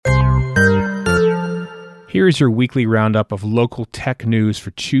Here is your weekly roundup of local tech news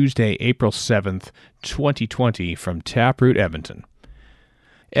for Tuesday, April 7th, 2020 from Taproot Edmonton.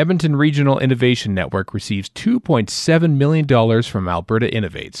 Edmonton Regional Innovation Network receives $2.7 million from Alberta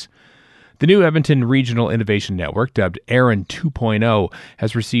Innovates. The new Edmonton Regional Innovation Network, dubbed ERIN 2.0,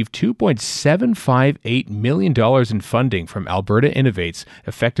 has received $2.758 million in funding from Alberta Innovates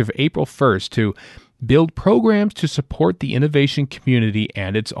effective April 1st to build programs to support the innovation community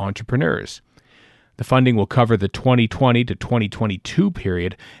and its entrepreneurs. The funding will cover the 2020 to 2022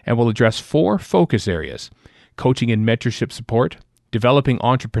 period and will address 4 focus areas: coaching and mentorship support, developing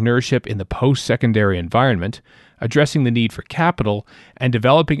entrepreneurship in the post-secondary environment, addressing the need for capital, and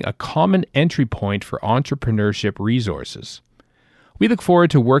developing a common entry point for entrepreneurship resources. We look forward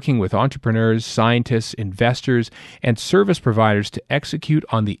to working with entrepreneurs, scientists, investors, and service providers to execute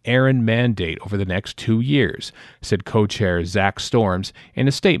on the ERIN mandate over the next 2 years, said co-chair Zach Storms in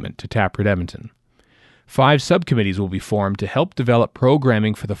a statement to Taproot Edmonton. 5 subcommittees will be formed to help develop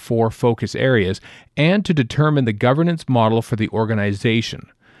programming for the 4 focus areas and to determine the governance model for the organization.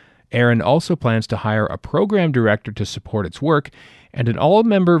 ERIN also plans to hire a program director to support its work, and an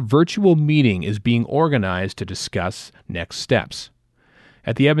all-member virtual meeting is being organized to discuss next steps.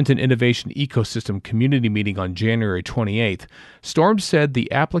 At the Edmonton Innovation Ecosystem Community Meeting on January 28th, Storms said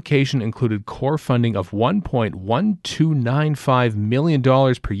the application included core funding of $1.1295 million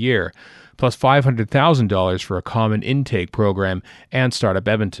per year, plus $500,000 for a common intake program and Startup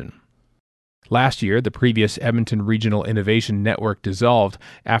Edmonton. Last year, the previous Edmonton Regional Innovation Network dissolved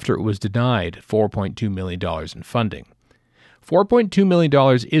after it was denied $4.2 million in funding. $4.2 million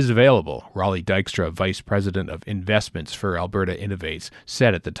is available, Raleigh Dykstra, Vice President of Investments for Alberta Innovates,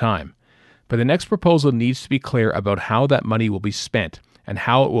 said at the time. But the next proposal needs to be clear about how that money will be spent and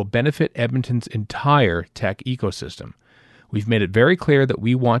how it will benefit Edmonton's entire tech ecosystem. We've made it very clear that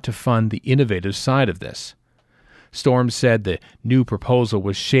we want to fund the innovative side of this. Storms said the new proposal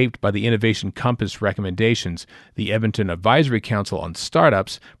was shaped by the Innovation Compass recommendations, the Edmonton Advisory Council on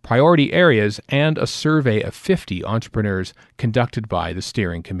Startups, priority areas, and a survey of 50 entrepreneurs conducted by the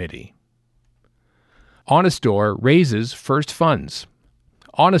steering committee. Honestdoor raises first funds.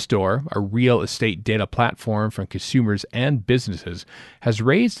 Honestdoor, a real estate data platform for consumers and businesses, has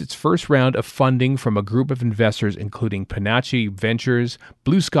raised its first round of funding from a group of investors including Panache Ventures,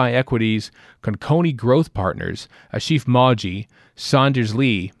 Blue Sky Equities, Conconi Growth Partners, Ashif Maji, Saunders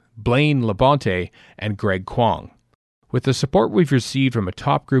Lee, Blaine Labonte, and Greg Kwong. With the support we've received from a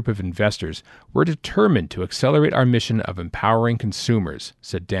top group of investors, we're determined to accelerate our mission of empowering consumers,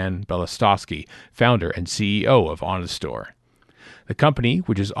 said Dan Belostowski, founder and CEO of Honestdoor. The company,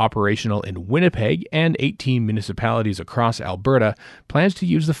 which is operational in Winnipeg and 18 municipalities across Alberta, plans to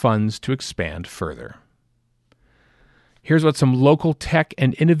use the funds to expand further. Here's what some local tech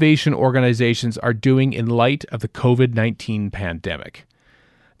and innovation organizations are doing in light of the COVID-19 pandemic.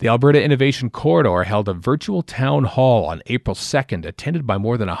 The Alberta Innovation Corridor held a virtual town hall on April 2nd, attended by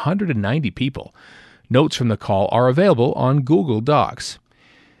more than 190 people. Notes from the call are available on Google Docs.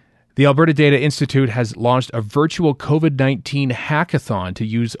 The Alberta Data Institute has launched a virtual COVID-19 hackathon to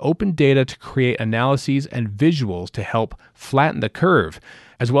use open data to create analyses and visuals to help flatten the curve,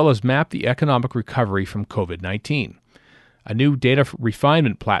 as well as map the economic recovery from COVID-19. A new data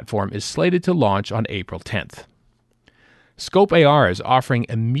refinement platform is slated to launch on April 10th. Scope AR is offering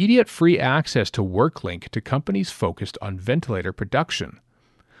immediate free access to WorkLink to companies focused on ventilator production.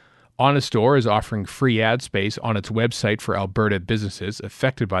 Honestdoor is offering free ad space on its website for Alberta businesses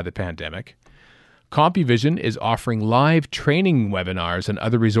affected by the pandemic. CompuVision is offering live training webinars and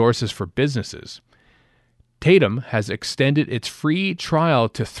other resources for businesses. Tatum has extended its free trial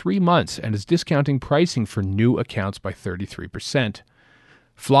to 3 months and is discounting pricing for new accounts by 33%.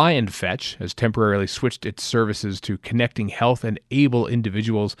 Fly and Fetch has temporarily switched its services to connecting health and able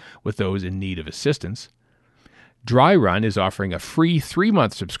individuals with those in need of assistance. DryRun is offering a free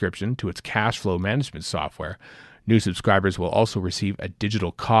 3-month subscription to its cash flow management software. New subscribers will also receive a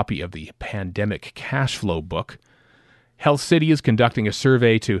digital copy of the Pandemic Cash Flow book. Health City is conducting a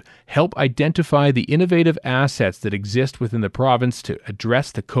survey to help identify the innovative assets that exist within the province to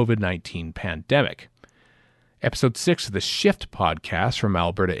address the COVID-19 pandemic. Episode 6 of the Shift podcast from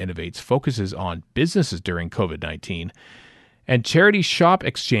Alberta Innovates focuses on businesses during COVID-19. And Charity Shop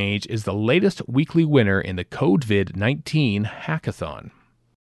Exchange is the latest weekly winner in the COVID-19 hackathon.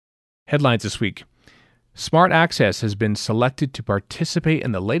 Headlines this week. Smart Access has been selected to participate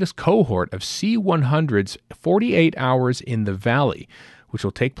in the latest cohort of C100's 48 Hours in the Valley, which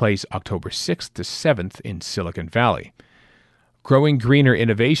will take place October 6th to 7th in Silicon Valley. Growing Greener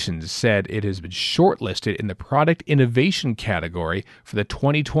Innovations said it has been shortlisted in the Product Innovation category for the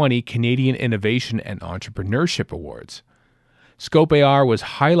 2020 Canadian Innovation and Entrepreneurship Awards. Scope AR was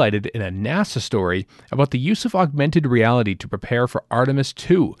highlighted in a NASA story about the use of augmented reality to prepare for Artemis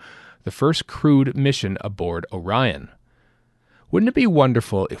II, the first crewed mission aboard Orion. Wouldn't it be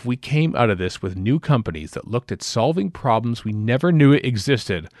wonderful if we came out of this with new companies that looked at solving problems we never knew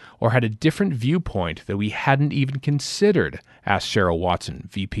existed or had a different viewpoint that we hadn't even considered? Asked Cheryl Watson,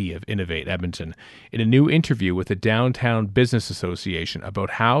 VP of Innovate Edmonton, in a new interview with the Downtown Business Association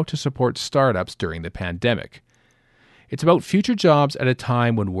about how to support startups during the pandemic. It's about future jobs at a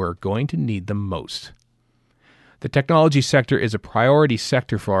time when we're going to need them most. The technology sector is a priority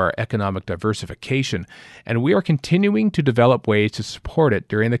sector for our economic diversification, and we are continuing to develop ways to support it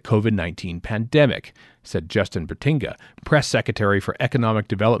during the COVID-19 pandemic, said Justin Bertinga, Press Secretary for Economic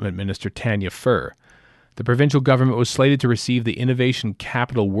Development Minister Tanya Furr. The provincial government was slated to receive the Innovation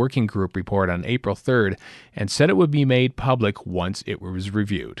Capital Working Group report on April 3rd and said it would be made public once it was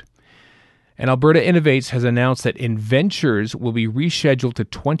reviewed. And Alberta Innovates has announced that Inventures will be rescheduled to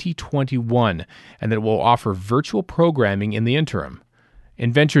 2021 and that it will offer virtual programming in the interim.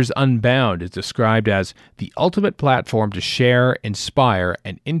 Inventures Unbound is described as the ultimate platform to share, inspire,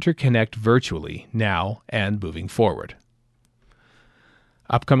 and interconnect virtually now and moving forward.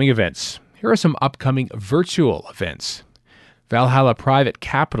 Upcoming events. Here are some upcoming virtual events. Valhalla Private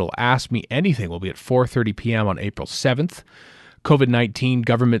Capital Ask Me Anything will be at 4:30 p.m. on April 7th. COVID-19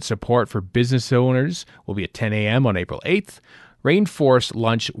 government support for business owners will be at 10 a.m. on April 8th. Rainforest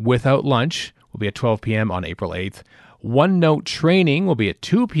Lunch Without Lunch will be at 12 p.m. on April 8th. OneNote Training will be at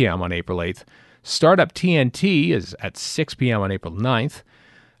 2 p.m. on April 8th. Startup TNT is at 6 p.m. on April 9th.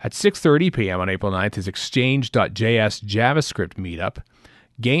 At 6:30 p.m. on April 9th is Exchange.js JavaScript Meetup.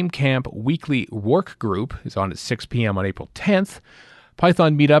 Game Camp Weekly Work Group is on at 6 p.m. on April 10th.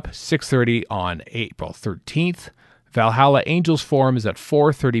 Python Meetup, 6:30 on April 13th. Valhalla Angels Forum is at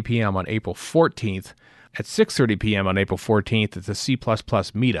 4:30 p.m. on April 14th. At 6:30 p.m. on April 14th, it's a C++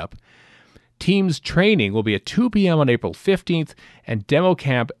 Meetup. Teams Training will be at 2 p.m. on April 15th, and Demo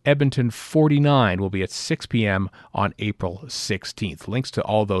Camp Edmonton 49 will be at 6 p.m. on April 16th. Links to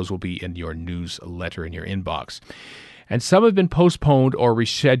all those will be in your newsletter in your inbox. And some have been postponed or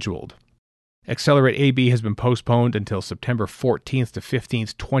rescheduled. Accelerate AB has been postponed until September 14th to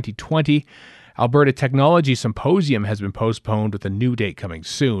 15th, 2020. Alberta Technology Symposium has been postponed with a new date coming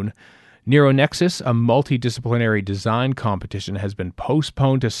soon. NeuroNexus, a multidisciplinary design competition, has been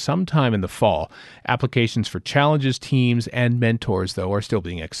postponed to sometime in the fall. Applications for challenges, teams, and mentors, though, are still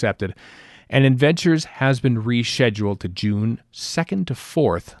being accepted. And Inventures has been rescheduled to June 2nd to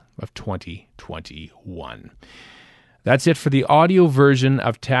 4th of 2021. That's it for the audio version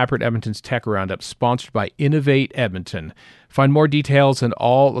of Taproot Edmonton's Tech Roundup, sponsored by Innovate Edmonton. Find more details and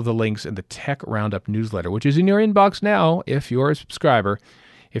all of the links in the Tech Roundup newsletter, which is in your inbox now if you're a subscriber.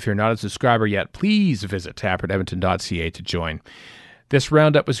 If you're not a subscriber yet, please visit taprootedmonton.ca to join. This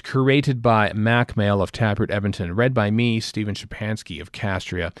roundup was curated by Mac Mail of Taproot Edmonton, read by me, Stephen Shapansky of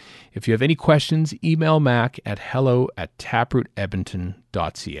Castria. If you have any questions, email Mac at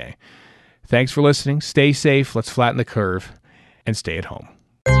hello@taprootedmonton.ca. Thanks for listening. Stay safe. Let's flatten the curve and stay at home.